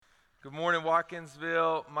Good morning,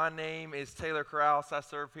 Watkinsville. My name is Taylor Krause. I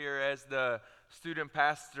serve here as the student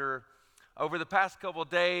pastor. Over the past couple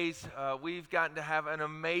days, we've gotten to have an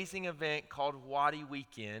amazing event called Watty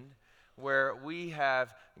Weekend, where we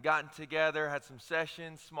have gotten together, had some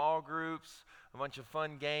sessions, small groups, a bunch of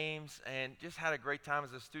fun games, and just had a great time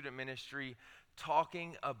as a student ministry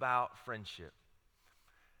talking about friendship.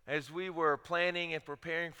 As we were planning and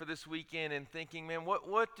preparing for this weekend and thinking, man,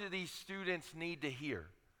 what do these students need to hear?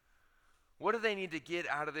 What do they need to get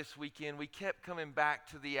out of this weekend? We kept coming back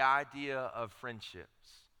to the idea of friendships.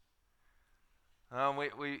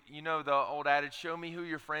 You know the old adage, show me who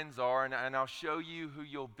your friends are, and I'll show you who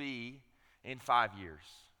you'll be in 5 years.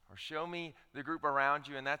 Or show me the group around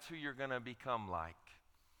you, and that's who you're going to become like.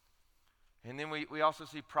 And then we also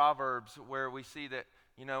see Proverbs where we see that,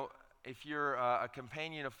 if you're a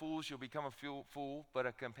companion of fools, you'll become a fool, but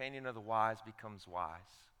a companion of the wise becomes wise.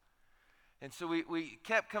 And so we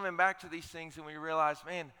kept coming back to these things, and we realized,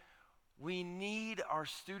 man, we need our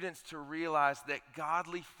students to realize that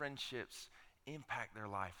godly friendships impact their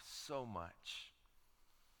life so much.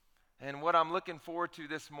 And what I'm looking forward to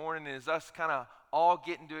this morning is us kind of all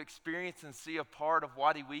getting to experience and see a part of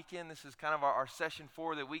Watty Weekend. This is kind of our session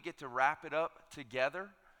 4 that we get to wrap it up together,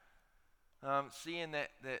 seeing that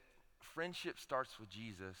friendship starts with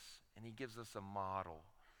Jesus, and he gives us a model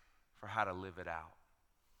for how to live it out.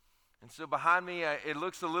 And so behind me, it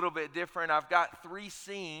looks a little bit different. I've got 3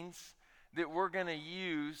 scenes that we're going to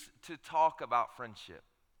use to talk about friendship.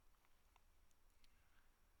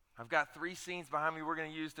 I've got 3 scenes behind me we're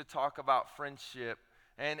going to use to talk about friendship.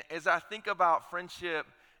 And as I think about friendship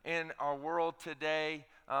in our world today,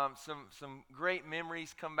 some great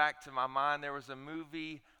memories come back to my mind. There was a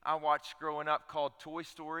movie I watched growing up called Toy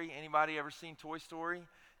Story. Anybody ever seen Toy Story?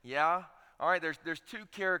 Yeah? All right, there's 2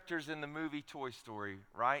 characters in the movie Toy Story,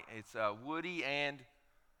 right? It's Woody and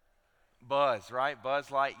Buzz, right? Buzz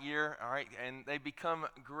Lightyear, all right? And they become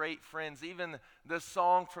great friends. Even the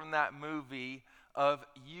song from that movie of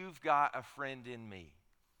You've Got a Friend in Me.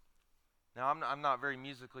 Now, I'm not very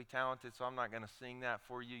musically talented, so I'm not going to sing that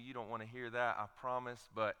for you. You don't want to hear that, I promise.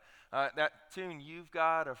 But that tune, You've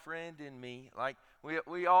Got a Friend in Me, like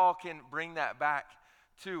we all can bring that back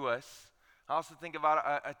to us. I also think about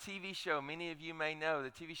a TV show many of you may know, the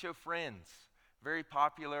TV show Friends, very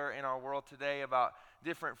popular in our world today about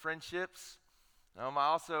different friendships. I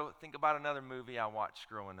also think about another movie I watched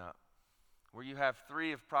growing up where you have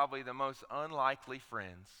 3 of probably the most unlikely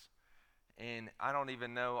friends, and I don't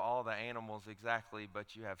even know all the animals exactly,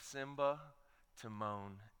 but you have Simba,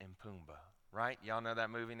 Timon, and Pumbaa, right? Y'all know that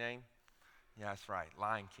movie name? Yeah, that's right,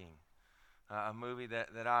 Lion King, a movie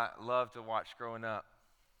that I loved to watch growing up.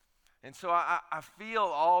 And so I feel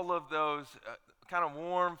all of those kind of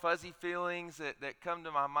warm, fuzzy feelings that come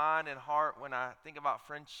to my mind and heart when I think about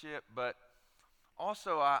friendship. But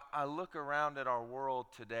also I look around at our world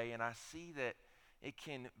today and I see that it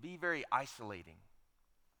can be very isolating.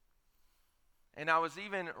 And I was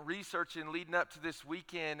even researching leading up to this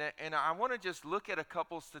weekend, and I want to just look at a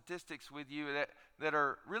couple statistics with you that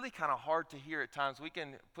are really kind of hard to hear at times. We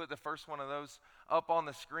can put the first one of those up on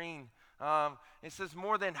the screen. It says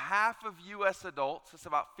more than half of U.S. adults, it's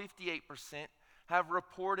about 58%, have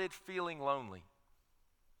reported feeling lonely.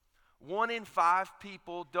 1 in 5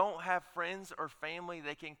 people don't have friends or family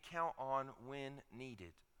they can count on when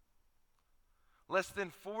needed. Less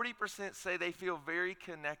than 40% say they feel very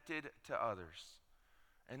connected to others.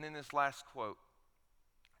 And then this last quote,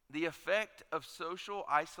 the effect of social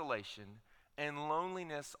isolation and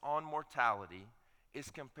loneliness on mortality is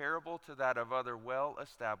comparable to that of other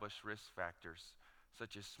well-established risk factors,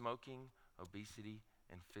 such as smoking, obesity,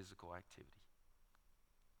 and physical activity.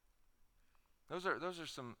 Those are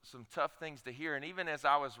some tough things to hear. And even as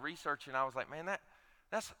I was researching, I was like, man,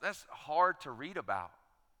 that's hard to read about.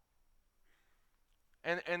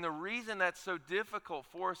 And the reason that's so difficult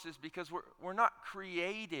for us is because we're not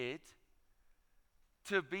created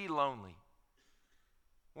to be lonely.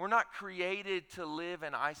 We're not created to live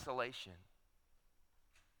in isolation.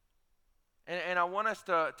 And I want us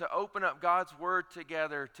to open up God's Word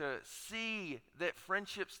together to see that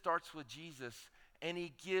friendship starts with Jesus, and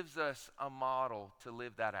He gives us a model to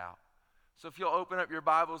live that out. So if you'll open up your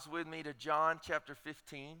Bibles with me to John chapter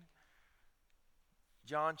 15.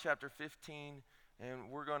 John chapter 15, and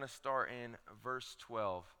we're going to start in verse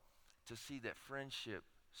 12 to see that friendship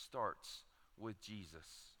starts with Jesus.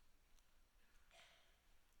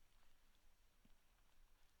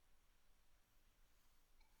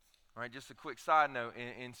 All right, just a quick side note.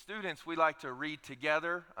 In students, we like to read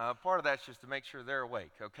together. Part of that's just to make sure they're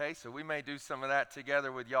awake, okay? So we may do some of that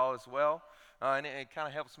together with y'all as well, and it kind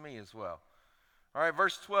of helps me as well. All right,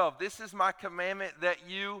 verse 12. This is my commandment that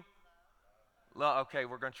you love. Okay,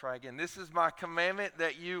 we're going to try again. This is my commandment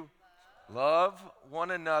that you love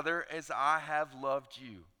one another as I have loved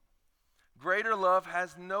you. Greater love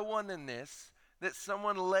has no one than this, that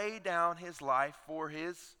someone lay down his life for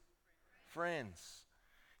his friends.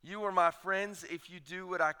 You are my friends if you do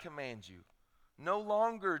what I command you. No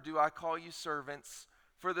longer do I call you servants,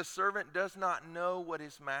 for the servant does not know what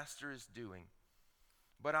his master is doing.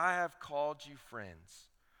 But I have called you friends,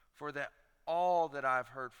 for that all that I have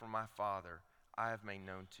heard from my Father I have made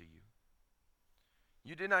known to you.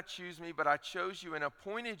 You did not choose me, but I chose you and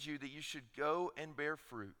appointed you that you should go and bear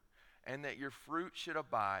fruit, and that your fruit should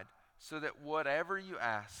abide, so that whatever you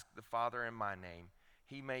ask the Father in my name,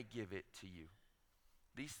 he may give it to you.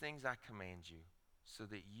 These things I command you, so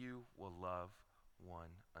that you will love one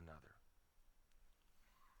another.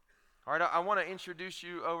 All right, I want to introduce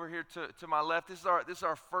you over here to my left. This is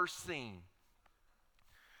our first scene.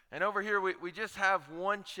 And over here, we just have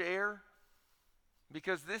one chair,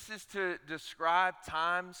 because this is to describe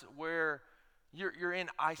times where you're in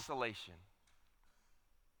isolation.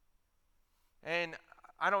 And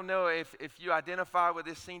I don't know if you identify with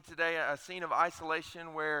this scene today, a scene of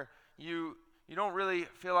isolation where you don't really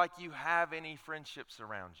feel like you have any friendships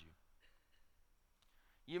around you.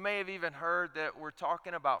 You may have even heard that we're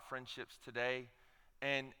talking about friendships today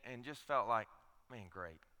and just felt like, man,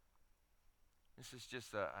 great. This is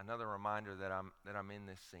just another reminder that I'm in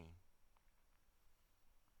this scene.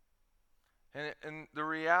 And the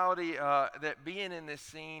reality that being in this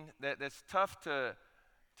scene that's tough to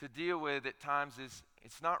deal with at times is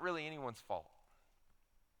it's not really anyone's fault.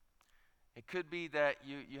 It could be that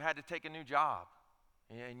you had to take a new job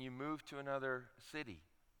and you moved to another city.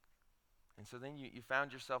 And so then you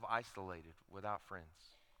found yourself isolated without friends.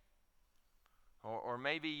 Or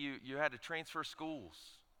maybe you had to transfer schools.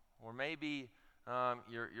 Or maybe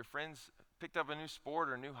your friends picked up a new sport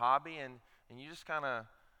or a new hobby and you just kind of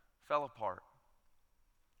fell apart.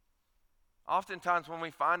 Oftentimes when we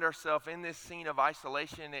find ourselves in this scene of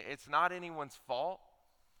isolation, it's not anyone's fault,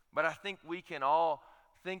 but I think we can all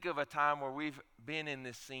think of a time where we've been in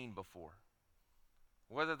this scene before.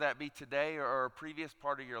 Whether that be today or a previous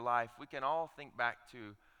part of your life, we can all think back to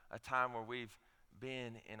a time where we've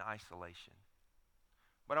been in isolation.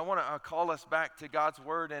 But I want to call us back to God's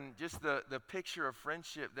word and just the picture of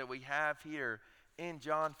friendship that we have here in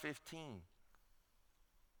John 15.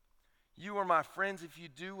 You are my friends if you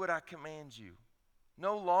do what I command you.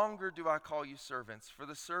 No longer do I call you servants, for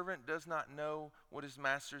the servant does not know what his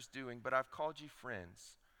master is doing, but I've called you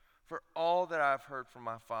friends. For all that I've heard from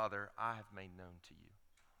my Father, I have made known to you.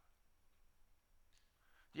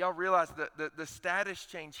 Do y'all realize that the status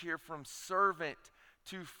change here from servant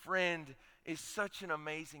to friend is such an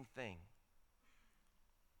amazing thing?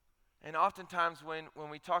 And oftentimes when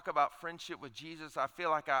we talk about friendship with Jesus, I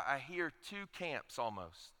feel like I hear two camps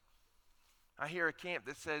almost. I hear a camp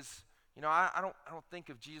that says, I don't think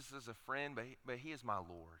of Jesus as a friend, but he is my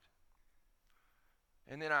Lord.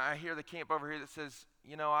 And then I hear the camp over here that says,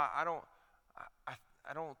 I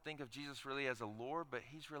don't think of Jesus really as a Lord, but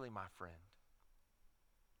he's really my friend.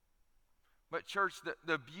 But church,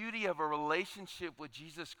 the beauty of a relationship with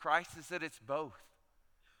Jesus Christ is that it's both.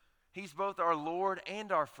 He's both our Lord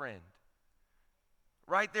and our friend.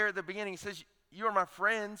 Right there at the beginning, he says, you are my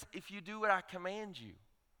friends if you do what I command you.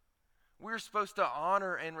 We're supposed to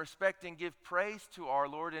honor and respect and give praise to our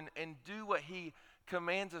Lord and do what he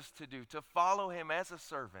commands us to do, to follow him as a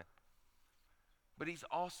servant. But he's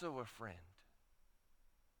also a friend.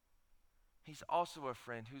 He's also a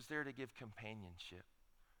friend who's there to give companionship,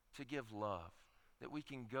 to give love, that we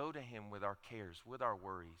can go to him with our cares, with our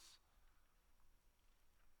worries.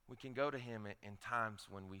 We can go to him in times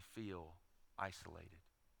when we feel isolated.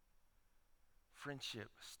 Friendship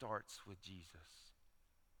starts with Jesus.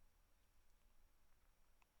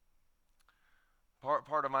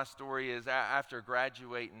 Part of my story is after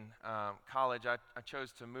graduating college, I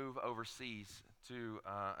chose to move overseas to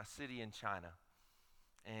a city in China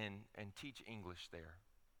and teach English there.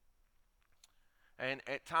 And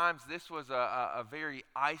at times, this was a very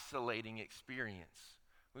isolating experience.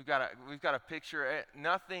 We've got a picture.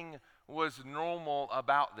 Nothing was normal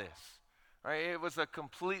about this. Right? It was a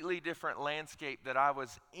completely different landscape that I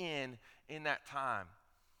was in that time.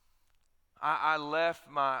 I left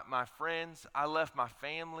my friends, I left my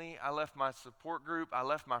family, I left my support group, I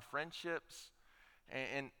left my friendships,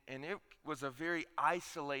 and it was a very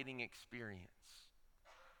isolating experience.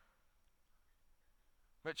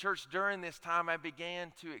 But church, during this time, I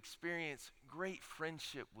began to experience great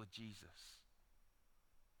friendship with Jesus.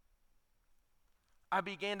 I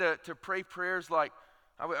began to pray prayers like,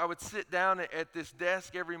 I would sit down at this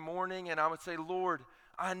desk every morning and I would say, Lord,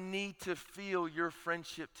 I need to feel your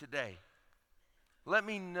friendship today. Let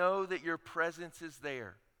me know that your presence is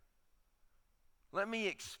there. Let me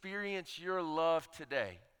experience your love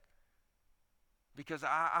today. Because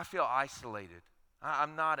I feel isolated.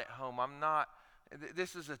 I'm not at home.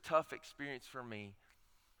 This is a tough experience for me.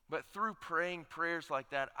 But through praying prayers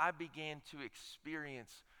like that, I began to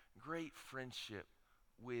experience great friendship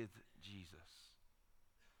with Jesus.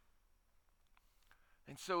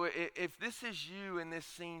 And so if this is you in this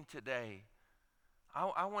scene today,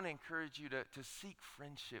 I want to encourage you to seek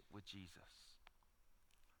friendship with Jesus.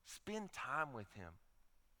 Spend time with him.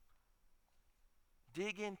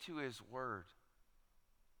 Dig into his word.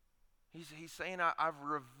 He's saying, I've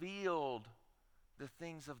revealed the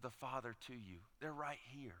things of the Father to you. They're right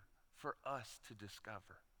here for us to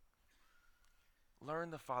discover.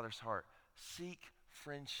 Learn the Father's heart. Seek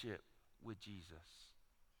friendship with Jesus.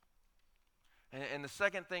 And the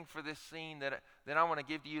second thing for this scene that I want to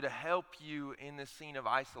give to you to help you in this scene of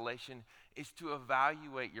isolation is to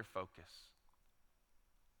evaluate your focus.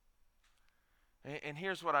 And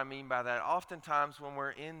here's what I mean by that. Oftentimes when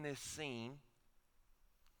we're in this scene,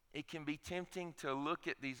 it can be tempting to look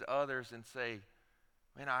at these others and say,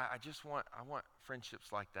 man, I want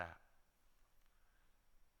friendships like that.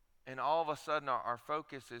 And all of a sudden our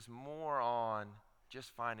focus is more on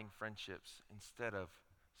just finding friendships instead of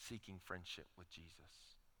seeking friendship with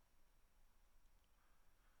Jesus.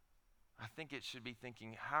 I think it should be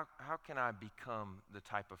thinking, how can I become the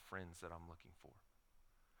type of friends that I'm looking for?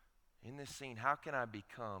 In this scene, how can I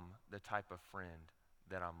become the type of friend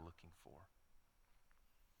that I'm looking for?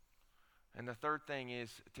 And the third thing is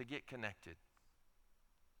to get connected.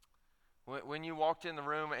 When you walked in the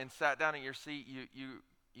room and sat down at your seat,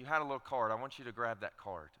 you had a little card. I want you to grab that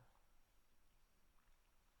card.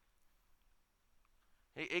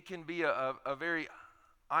 It can be a very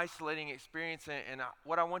isolating experience, and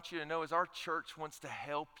what I want you to know is our church wants to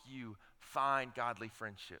help you find godly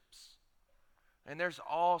friendships. And there's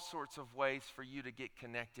all sorts of ways for you to get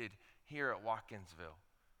connected here at Watkinsville.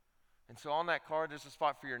 And so on that card, there's a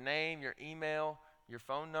spot for your name, your email, your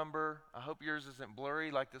phone number. I hope yours isn't blurry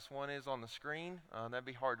like this one is on the screen. That'd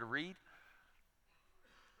be hard to read.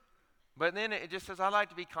 But then it just says, I'd like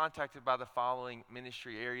to be contacted by the following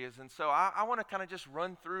ministry areas. And so I want to kind of just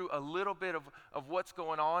run through a little bit of what's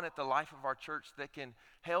going on at the life of our church that can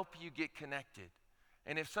help you get connected.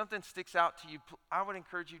 And if something sticks out to you, I would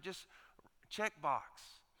encourage you, just check box.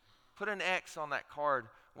 Put an X on that card,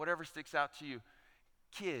 whatever sticks out to you.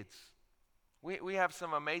 Kids. We have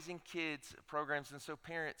some amazing kids programs, and so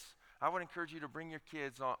parents, I would encourage you to bring your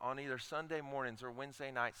kids on either Sunday mornings or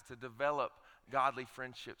Wednesday nights to develop godly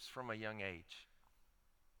friendships from a young age.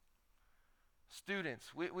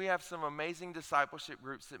 Students, we have some amazing discipleship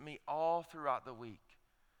groups that meet all throughout the week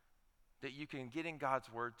that you can get in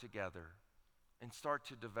God's Word together and start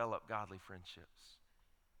to develop godly friendships.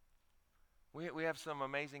 We have some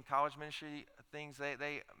amazing college ministry things.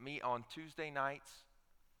 They meet on Tuesday nights,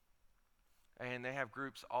 and they have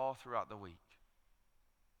groups all throughout the week.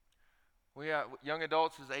 We have young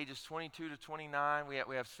adults as ages 22 to 29.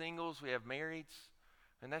 We have singles, we have marrieds,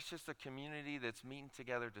 and that's just a community that's meeting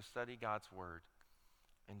together to study God's Word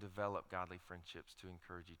and develop godly friendships to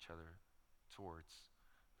encourage each other towards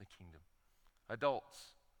the kingdom. Adults,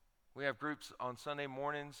 we have groups on Sunday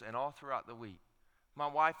mornings and all throughout the week. My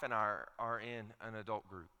wife and I are in an adult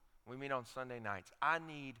group. We meet on Sunday nights. I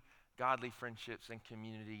need godly friendships and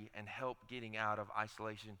community and help getting out of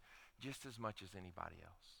isolation just as much as anybody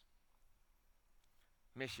else.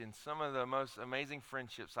 Missions, some of the most amazing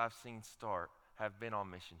friendships I've seen start have been on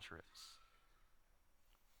mission trips.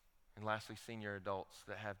 And lastly, senior adults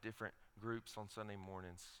that have different groups on Sunday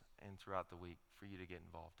mornings and throughout the week for you to get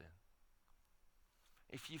involved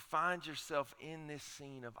in. If you find yourself in this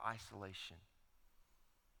scene of isolation,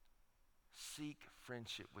 seek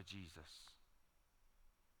friendship with Jesus.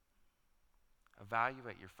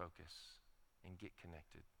 Evaluate your focus and get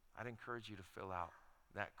connected. I'd encourage you to fill out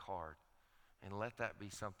that card and let that be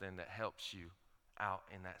something that helps you out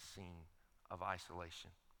in that scene of isolation.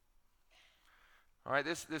 All right,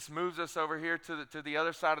 this moves us over here to the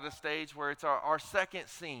other side of the stage where it's our second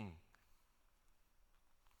scene.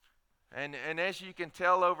 And as you can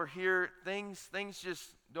tell over here, things just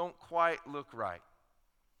don't quite look right.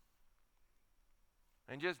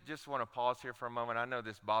 And just want to pause here for a moment. I know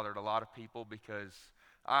this bothered a lot of people because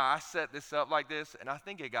I set this up like this, and I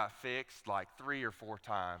think it got fixed like 3 or 4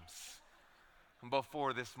 times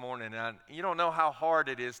before this morning. And you don't know how hard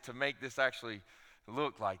it is to make this actually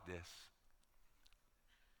look like this.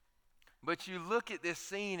 But you look at this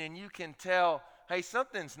scene and you can tell hey,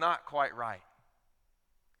 something's not quite right.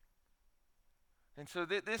 And so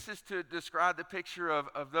this is to describe the picture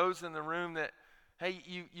of those in the room that, hey,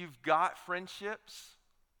 you've got friendships.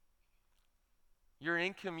 You're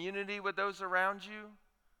in community with those around you,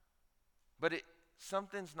 but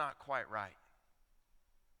something's not quite right.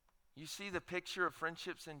 You see the picture of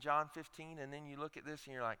friendships in John 15, and then you look at this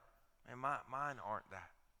and you're like, man, mine aren't that.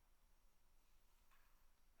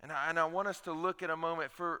 And I want us to look at a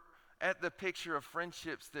moment at the picture of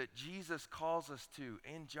friendships that Jesus calls us to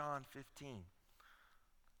in John 15.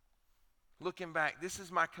 Looking back, this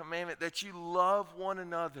is my commandment, that you love one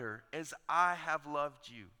another as I have loved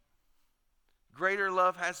you. Greater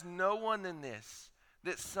love has no one than this,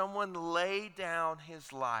 that someone lay down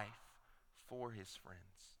his life for his friends.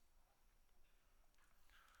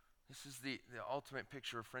 This is the ultimate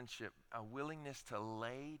picture of friendship, a willingness to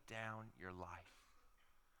lay down your life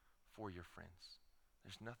for your friends.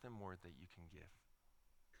 There's nothing more that you can give.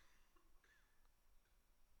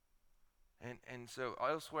 And so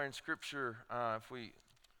elsewhere in Scripture, if we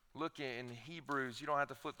look in Hebrews, you don't have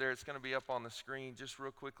to flip there, it's going to be up on the screen just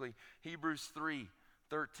real quickly. Hebrews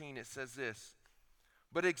 3:13, it says this,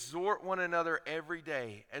 but exhort one another every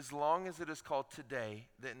day, as long as it is called today,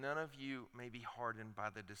 that none of you may be hardened by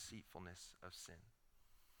the deceitfulness of sin.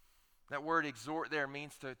 That word exhort there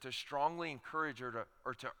means to strongly encourage or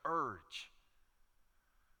to urge.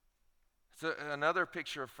 It's another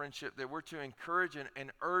picture of friendship, that we're to encourage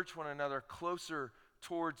and urge one another closer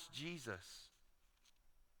towards Jesus.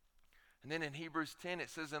 And then in Hebrews 10 it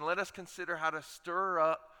says, and let us consider how to stir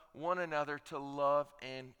up one another to love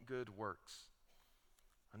and good works.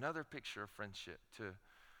 Another picture of friendship, to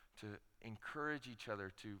encourage each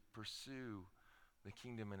other to pursue the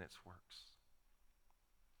kingdom and its works.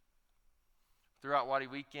 Throughout Watty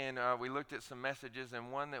weekend, we looked at some messages,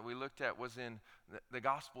 and one that we looked at was in the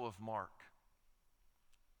Gospel of Mark,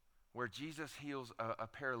 where Jesus heals a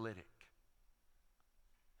paralytic.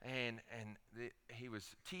 And he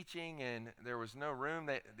was teaching, and there was no room.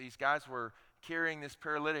 These guys were carrying this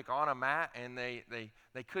paralytic on a mat, and they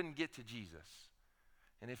couldn't get to Jesus.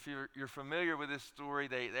 And if you're familiar with this story,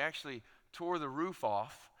 they actually tore the roof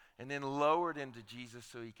off and then lowered him to Jesus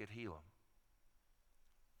so he could heal him.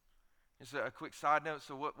 Just a quick side note.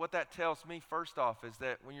 So what that tells me, first off, is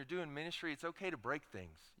that when you're doing ministry, it's okay to break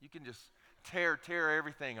things. You can just tear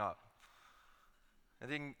everything up. That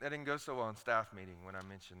didn't go so well in staff meeting when I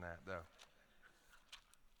mentioned that, though.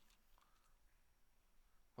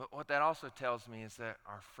 But what that also tells me is that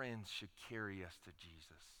our friends should carry us to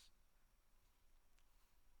Jesus.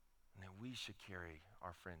 And that we should carry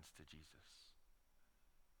our friends to Jesus.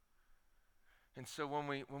 And so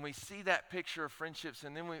when we see that picture of friendships,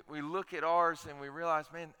 and then we look at ours and we realize,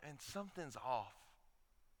 man, and something's off.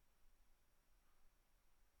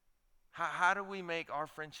 How do we make our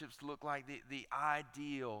friendships look like the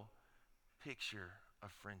ideal picture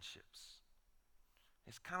of friendships?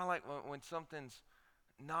 It's kind of like when something's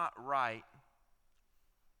not right.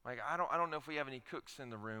 Like I don't know if we have any cooks in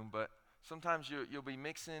the room, but sometimes you'll be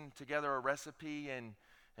mixing together a recipe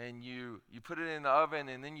and you put it in the oven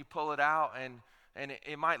and then you pull it out and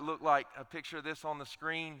it might look like a picture of this on the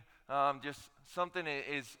screen. Just something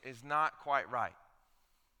is not quite right.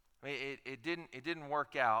 It didn't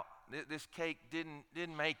work out. This cake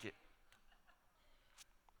didn't make it.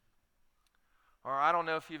 Or I don't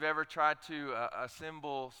know if you've ever tried to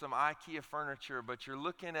assemble some IKEA furniture, but you're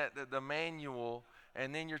looking at the manual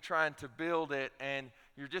and then you're trying to build it and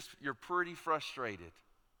you're pretty frustrated.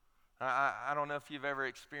 I don't know if you've ever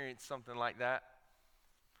experienced something like that.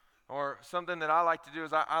 Or something that I like to do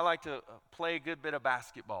is I like to play a good bit of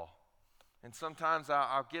basketball. And sometimes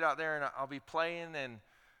I'll get out there and I'll be playing and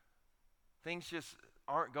things just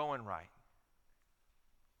aren't going right.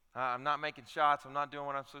 I'm not making shots. I'm not doing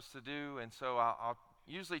what I'm supposed to do. And so I'll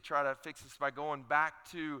usually try to fix this by going back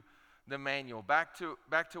to the manual, back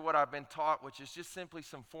to what I've been taught, which is just simply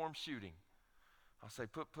some form shooting. I'll say,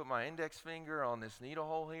 put my index finger on this needle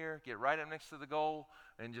hole here, get right up next to the goal,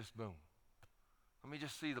 and just boom. Let me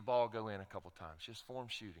just see the ball go in a couple times, just form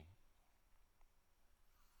shooting.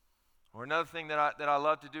 Or another thing that I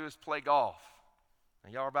love to do is play golf.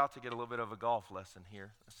 Now, y'all are about to get a little bit of a golf lesson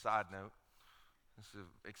here, a side note. This will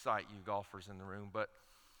excite you golfers in the room. But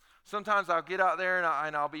sometimes I'll get out there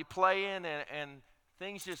and I'll be playing and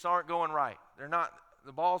things just aren't going right.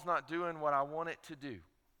 The ball's not doing what I want it to do.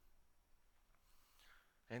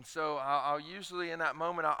 And so I'll usually in that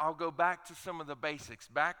moment, I'll go back to some of the basics,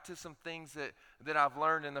 back to some things that I've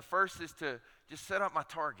learned. And the first is to just set up my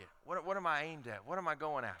target. What am I aimed at? What am I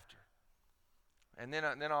going after? And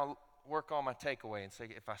then I'll work on my takeaway and say,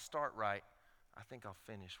 if I start right, I think I'll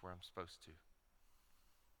finish where I'm supposed to.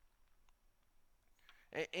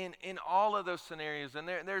 In all of those scenarios, and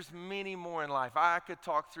there's many more in life. I could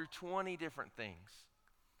talk through 20 different things.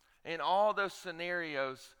 In all those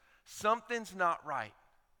scenarios, something's not right.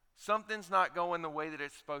 Something's not going the way that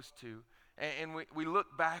it's supposed to. And we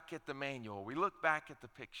look back at the manual. We look back at the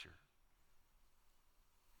picture.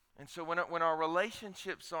 And so when our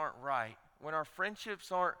relationships aren't right, when our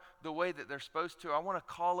friendships aren't the way that they're supposed to, I want to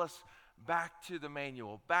call us back to the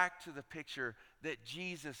manual, back to the picture that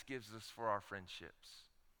Jesus gives us for our friendships.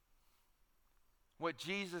 What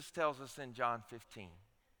Jesus tells us in John 15.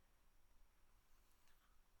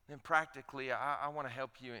 And practically, I want to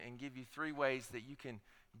help you and give you 3 ways that you can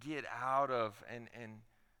get out of and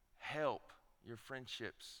help your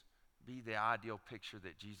friendships be the ideal picture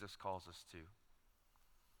that Jesus calls us to.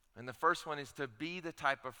 And the first one is to be the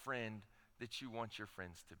type of friend that you want your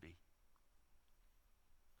friends to be.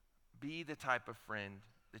 Be the type of friend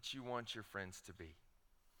that you want your friends to be.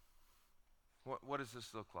 What does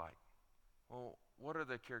this look like? Well, what are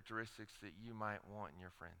the characteristics that you might want in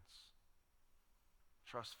your friends?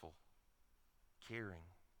 Trustful, caring,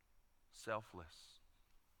 selfless,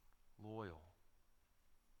 loyal,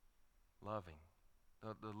 loving.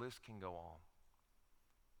 The list can go on.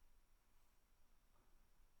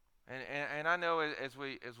 And I know as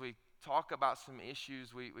we talk about some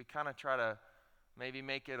issues, we kind of try to maybe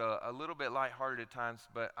make it a little bit lighthearted at times,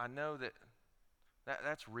 but I know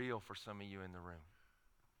that's real for some of you in the room.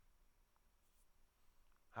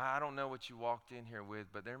 I don't know what you walked in here with,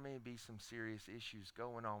 but there may be some serious issues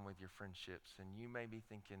going on with your friendships, and you may be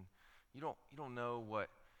thinking, you don't know what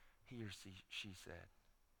he or she said.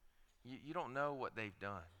 You don't know what they've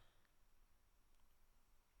done.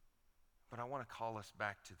 But I want to call us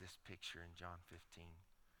back to this picture in John 15,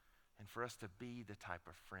 and for us to be the type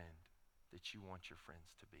of friend that you want your friends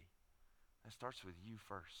to be. It starts with you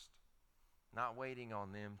first, not waiting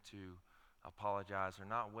on them to apologize or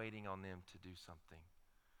not waiting on them to do something,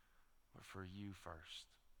 but for you first.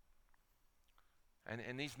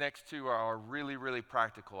 And these next 2 are really, really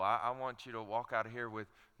practical. I want you to walk out of here with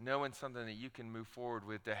knowing something that you can move forward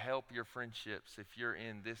with to help your friendships if you're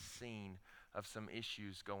in this scene of some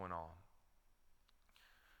issues going on.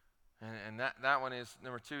 And that one is,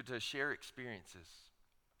 number 2, to share experiences.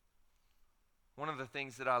 One of the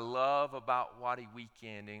things that I love about Watty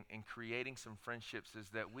Weekend and creating some friendships is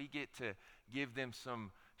that we get to give them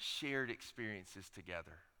some shared experiences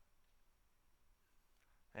together.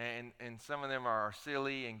 And some of them are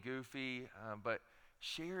silly and goofy, but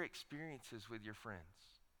share experiences with your friends.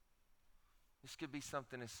 This could be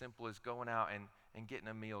something as simple as going out and getting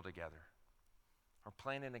a meal together, or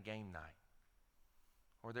planning a game night.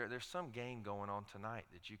 Or there's some game going on tonight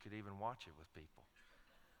that you could even watch it with people.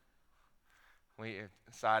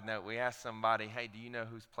 Side note, we asked somebody, hey, do you know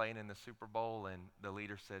who's playing in the Super Bowl? And the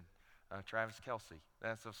leader said, Travis Kelce.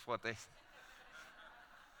 That's just what they said.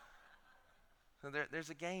 So there's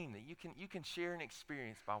a game that you can share an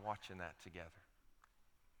experience by watching that together.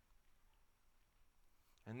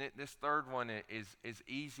 And this third one is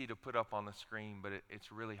easy to put up on the screen, but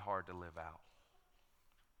it's really hard to live out.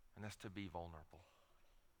 And that's to be vulnerable.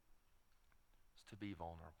 It's to be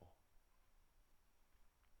vulnerable.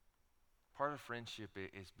 Part of friendship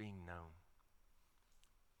is being known.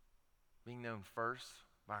 Being known first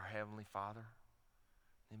by our Heavenly Father,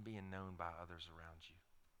 then being known by others around you.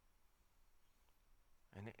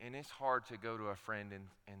 And it's hard to go to a friend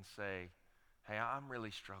and say, hey, I'm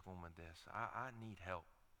really struggling with this. I need help.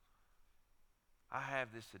 I have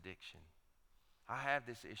this addiction. I have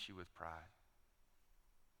this issue with pride.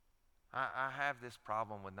 I have this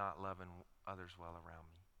problem with not loving others well around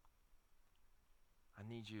me. I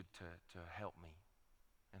need you to help me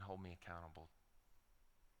and hold me accountable.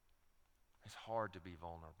 It's hard to be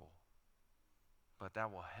vulnerable, but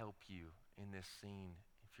that will help you in this scene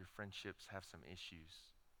if your friendships have some issues,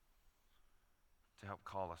 to help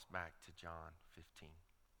call us back to John 15.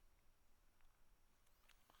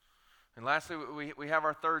 And lastly, we have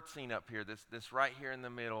our third scene up here, this right here in the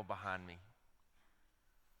middle behind me.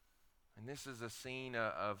 And this is a scene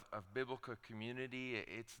of biblical community.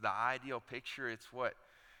 It's the ideal picture. It's what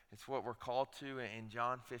we're called to in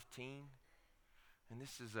John 15. And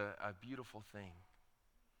this is a beautiful thing.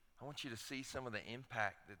 I want you to see some of the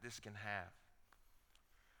impact that this can have.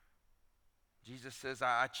 Jesus says,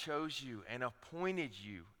 I chose you and appointed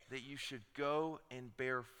you that you should go and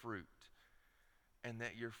bear fruit, and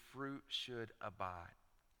that your fruit should abide,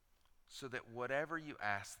 so that whatever you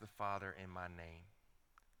ask the Father in my name,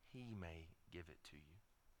 he may give it to you.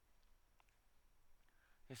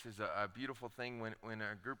 This is a beautiful thing when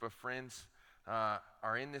a group of friends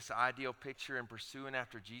are in this ideal picture and pursuing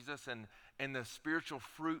after Jesus, and the spiritual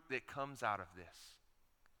fruit that comes out of this.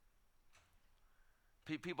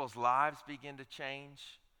 People's lives begin to change.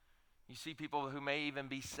 You see people who may even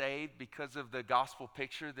be saved because of the gospel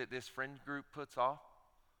picture that this friend group puts off.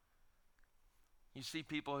 You see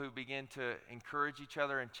people who begin to encourage each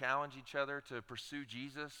other and challenge each other to pursue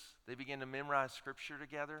Jesus. They begin to memorize scripture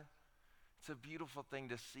together. It's a beautiful thing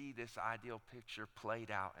to see this ideal picture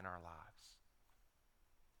played out in our lives.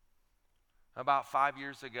 About 5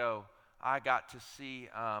 years ago, I got to see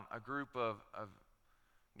a group of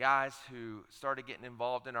guys who started getting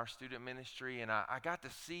involved in our student ministry, and I got to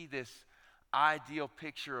see this ideal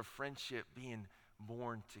picture of friendship being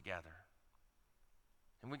born together.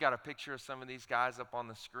 And we got a picture of some of these guys up on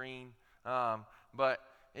the screen, but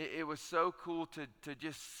it was so cool to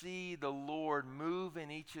just see the Lord move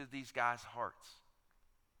in each of these guys' hearts.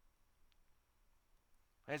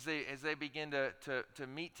 As they begin to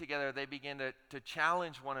meet together, they begin to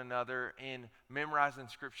challenge one another in memorizing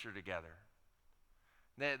scripture together.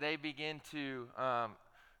 They begin to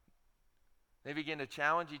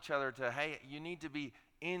challenge each other to, hey, you need to be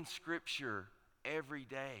in Scripture every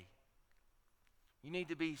day. You need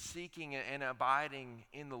to be seeking and abiding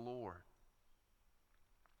in the Lord.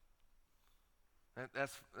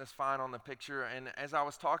 That's fine on the picture. And as I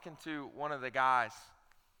was talking to one of the guys,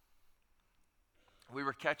 we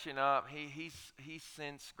were catching up. He's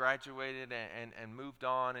since graduated and moved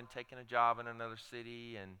on and taken a job in another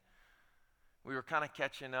city, and we were kind of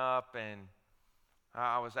catching up, and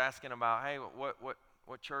I was asking about, hey,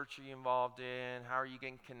 what church are you involved in? How are you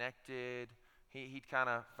getting connected? He'd kind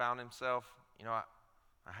of found himself, I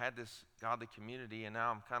had this godly community, and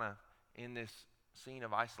now I'm kind of in this scene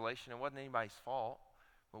of isolation. It wasn't anybody's fault,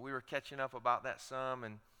 but we were catching up about that some,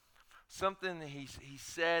 and something that he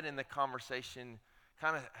said in the conversation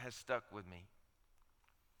kind of has stuck with me.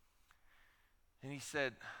 And he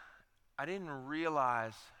said, I didn't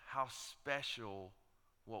realize how special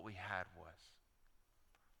what we had was.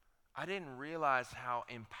 I didn't realize how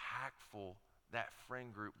impactful that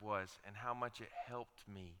friend group was and how much it helped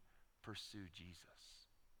me pursue Jesus.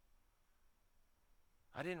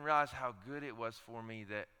 I didn't realize how good it was for me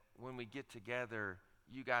that when we get together,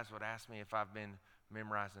 you guys would ask me if I've been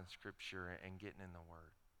memorizing scripture and getting in the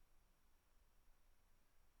Word.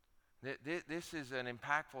 This is an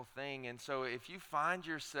impactful thing, and so if you find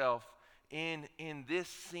yourself in this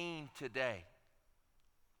scene today,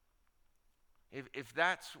 if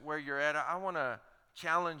that's where you're at, I want to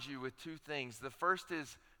challenge you with two things. The first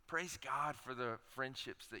is praise God for the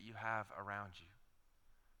friendships that you have around you.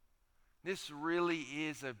 This really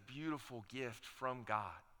is a beautiful gift from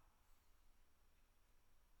God.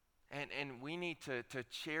 And we need to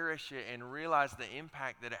cherish it and realize the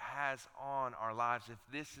impact that it has on our lives if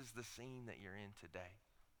this is the scene that you're in today.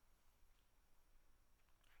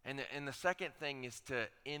 And the second thing is to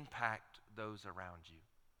impact those around you.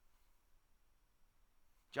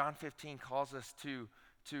 John 15 calls us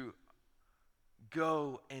to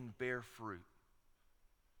go and bear fruit.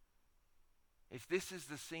 If this is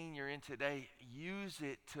the scene you're in today, use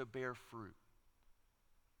it to bear fruit.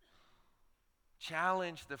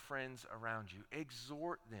 Challenge the friends around you.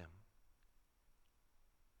 Exhort them.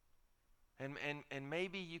 And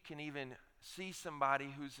maybe you can even see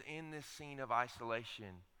somebody who's in this scene of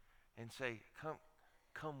isolation and say,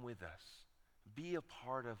 come with us. Be a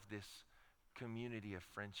part of this community of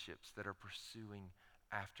friendships that are pursuing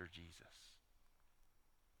after Jesus.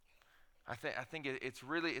 I think it's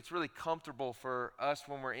really comfortable for us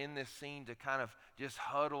when we're in this scene to kind of just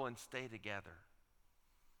huddle and stay together.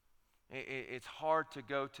 It's hard to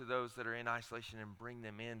go to those that are in isolation and bring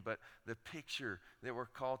them in, but the picture that we're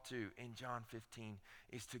called to in John 15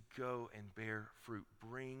 is to go and bear fruit.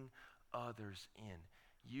 Bring others in.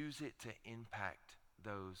 Use it to impact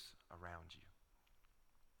those around you.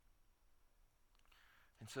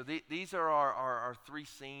 And so these are our three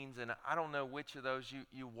scenes, and I don't know which of those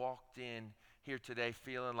you walked in here today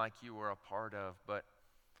feeling like you were a part of, but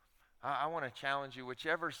I want to challenge you,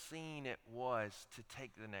 whichever scene it was, to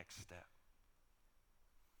take the next step.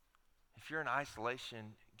 If you're in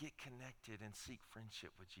isolation, get connected and seek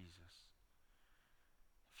friendship with Jesus.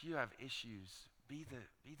 If you have issues, be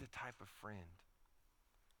the type of friend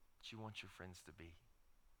that you want your friends to be.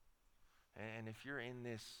 And if you're in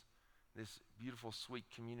this beautiful, sweet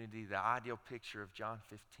community, the ideal picture of John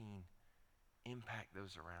 15, impact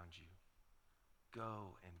those around you.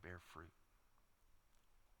 Go and bear fruit.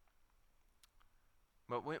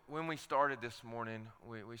 But when we started this morning,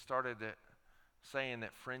 we started saying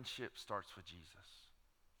that friendship starts with Jesus.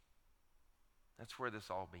 That's where this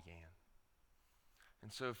all began.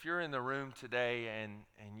 And so if you're in the room today and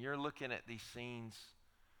you're looking at these scenes,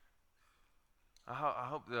 I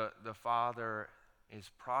hope the Father is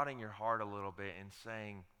prodding your heart a little bit and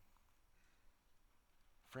saying,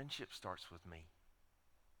 friendship starts with me.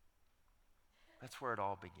 That's where it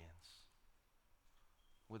all begins,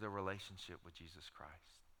 with a relationship with Jesus Christ.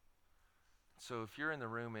 So if you're in the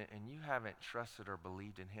room and you haven't trusted or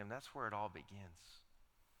believed in him, that's where it all begins.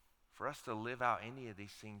 For us to live out any of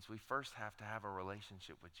these things, we first have to have a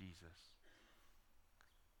relationship with Jesus.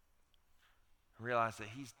 Realize that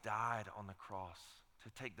he's died on the cross to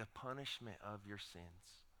take the punishment of your sins.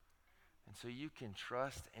 And so you can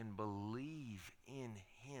trust and believe in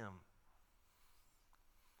him.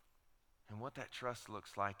 And what that trust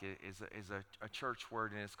looks like is a church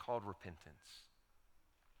word, and it's called repentance.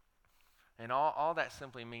 And all that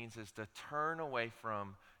simply means is to turn away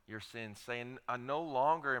from your sins, saying, I no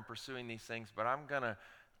longer am pursuing these things, but I'm going to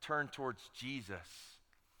turn towards Jesus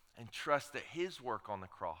and trust that his work on the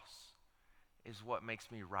cross is what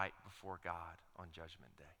makes me right before God on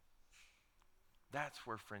Judgment Day. That's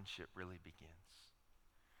where friendship really begins.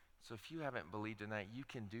 So if you haven't believed in that, you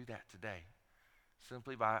can do that today,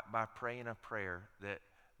 simply by praying a prayer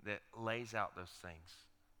that lays out those things,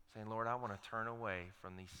 saying, Lord, I want to turn away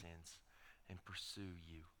from these sins and pursue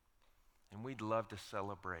you. And we'd love to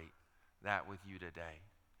celebrate that with you today,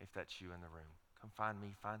 if that's you in the room. Come find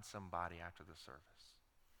me, find somebody after the service.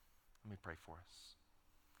 Let me pray for us.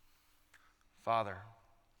 Father,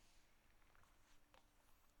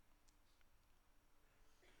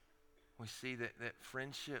 we see that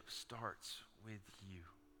friendship starts with you.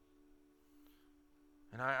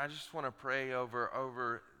 And I just want to pray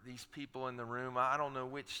over these people in the room. I don't know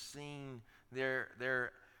which scene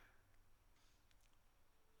they're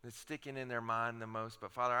that's sticking in their mind the most,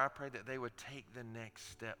 but Father, I pray that they would take the next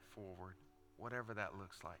step forward, whatever that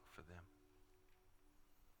looks like for them.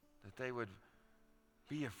 That they would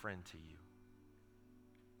be a friend to you.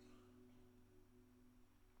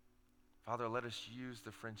 Father, let us use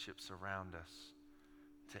the friendships around us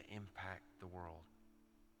to impact the world.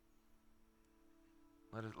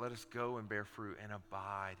 Let us go and bear fruit and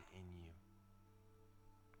abide in you.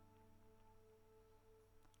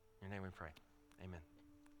 In your name we pray. Amen.